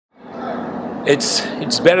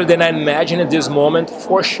It's better than I imagined at this moment,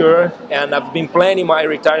 for sure. And I've been planning my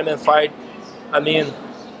retirement fight, I mean,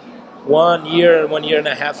 1 and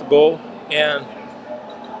a half ago. And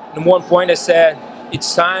at one point I said,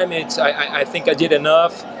 it's time, I think I did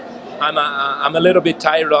enough. I'm a little bit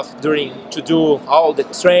tired of to do all the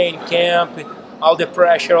train camp, all the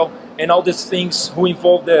pressure, and all these things who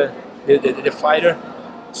involve the fighter.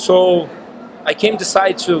 So I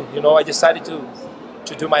decided to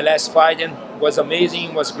do my last fight, and it was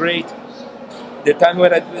amazing, was great. The time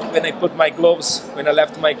when I put my gloves, when I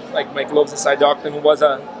left my gloves inside the octagon, was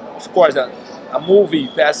of course a movie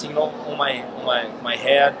passing on my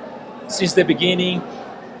head. Since the beginning,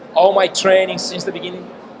 all my training since the beginning,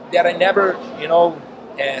 that I never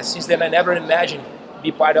since then I never imagined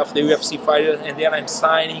be part of the UFC fighter, and then I'm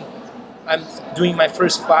signing, I'm doing my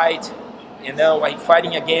first fight, and now I'm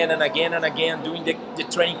fighting again and again and again, doing the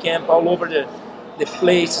training camp all over the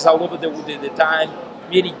places, all over the time,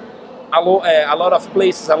 meeting a lot of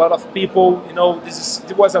places, a lot of people.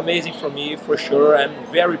 It was amazing for me, for sure. I'm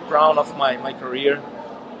very proud of my career,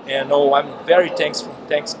 and I'm very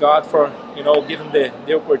thanks God for giving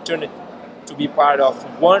the opportunity to be part of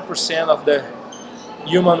 1% of the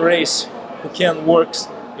human race who can work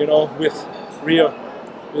with real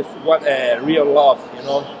real love,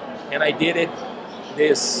 and I did it.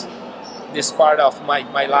 This part of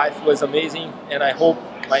my life was amazing, and I hope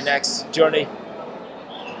my next journey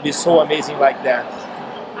be so amazing like that.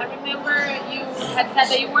 I remember you had said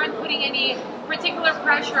that you weren't putting any particular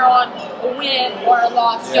pressure on a win or a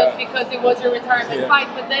loss just because it was your retirement fight,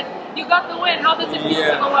 but then you got the win. How does it feel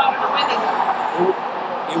to go out for winning?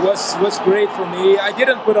 It was great for me. I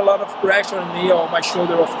didn't put a lot of pressure on me or my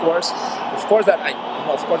shoulder, of course. That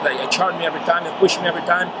I charge me every time and push me every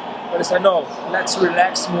time. But I said, no, let's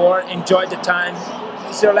relax more, enjoy the time.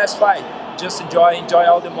 It's your last fight. Just enjoy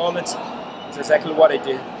all the moments. It's exactly what I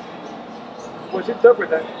did. Was it tougher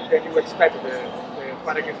than you expected, the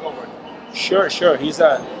fight against Omar? Sure. He's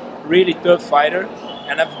a really tough fighter,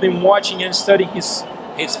 and I've been watching and studying his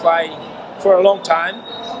fight for a long time.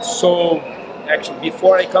 So actually,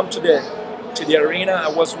 before I come to the arena, I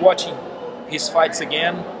was watching his fights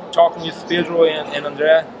again, talking with Pedro and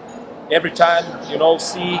André. Every time,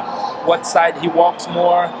 see what side he walks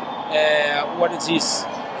more, what is his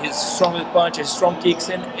strongest punch, his strong kicks,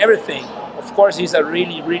 and everything. Of course, he's a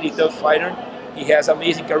really tough fighter. He has an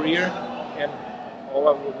amazing career, and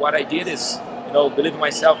what I did is, believe in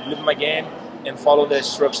myself, believe in my game, and follow the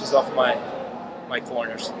instructions of my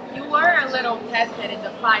corners. You were a little tested in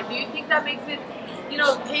the fight. Do you think that makes it,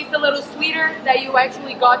 taste a little sweeter that you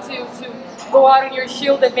actually got to go out on your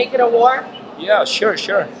shield and make it a war? Yeah, sure.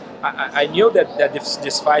 I knew that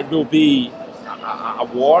this fight will be a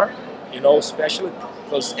war, especially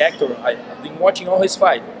because Hector, I've been watching all his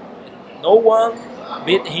fight. No one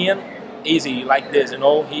beat him easy like this.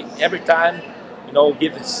 He every time,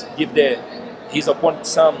 give his opponent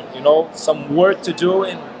some work to do,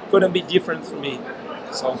 and couldn't be different for me.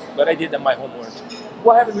 So, but I did my homework.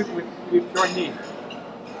 What happened with your knee?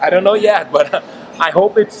 I don't know yet, but I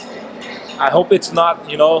hope it's not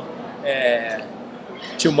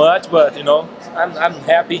too much. But I'm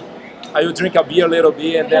happy. I will drink a beer a little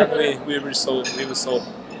bit, and then we will solve.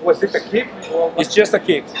 Was it a kick? It's just a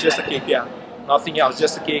kick, yeah. Nothing else,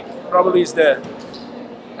 just a kick. Probably is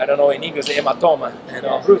I don't know in English, the hematoma,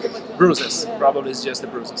 bruises. Probably it's just the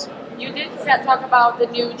bruises. You did talk about the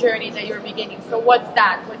new journey that you're beginning. So what's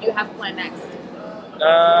that? What do you have planned next?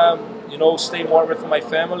 Stay more with my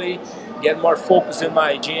family, get more focus in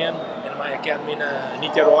my gym, in my academy in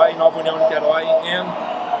Niterói, Nova União Niterói, and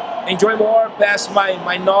enjoy more, pass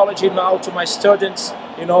my knowledge now to my students,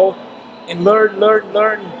 and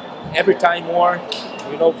learn every time more,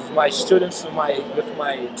 with my students, with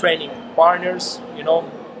my training partners,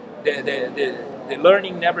 the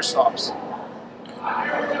learning never stops.